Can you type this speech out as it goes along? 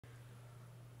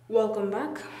Welcome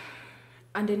back,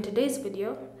 and in today's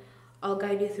video I'll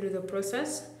guide you through the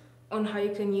process on how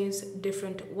you can use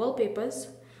different wallpapers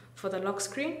for the lock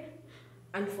screen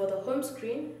and for the home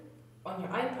screen on your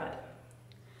iPad.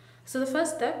 So the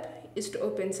first step is to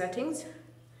open settings,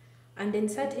 and in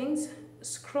settings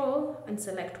scroll and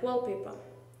select wallpaper.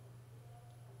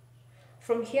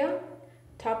 From here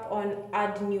tap on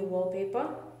add new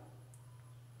wallpaper,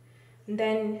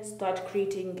 then start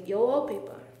creating your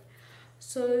wallpaper.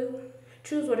 So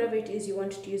choose whatever it is you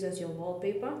want to use as your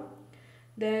wallpaper.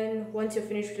 Then once you're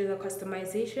finished with the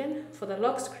customization for the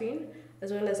lock screen,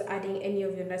 as well as adding any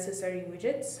of your necessary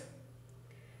widgets,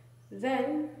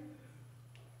 then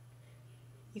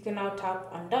you can now tap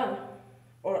on done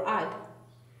or add.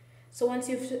 So once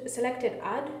you've selected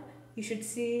add, you should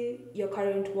see your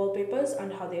current wallpapers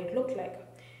and how they would look like.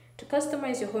 To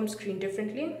customize your home screen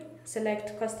differently,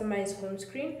 select customize home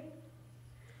screen,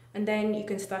 and then you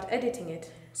can start editing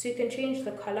it. So you can change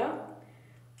the color,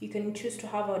 you can choose to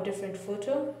have a different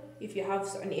photo if you have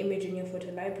an image in your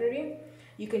photo library,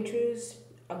 you can choose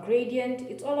a gradient.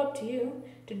 It's all up to you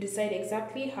to decide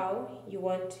exactly how you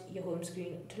want your home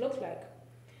screen to look like.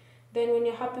 Then when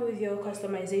you're happy with your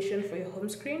customization for your home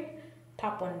screen,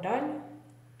 tap on done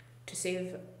to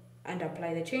save and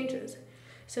apply the changes.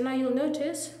 So now you'll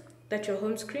notice that your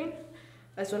home screen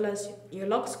as well as your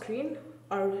lock screen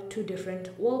are two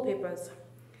different wallpapers.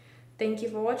 Thank you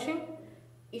for watching.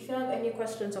 If you have any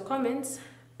questions or comments,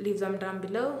 leave them down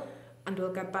below and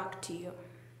we'll get back to you.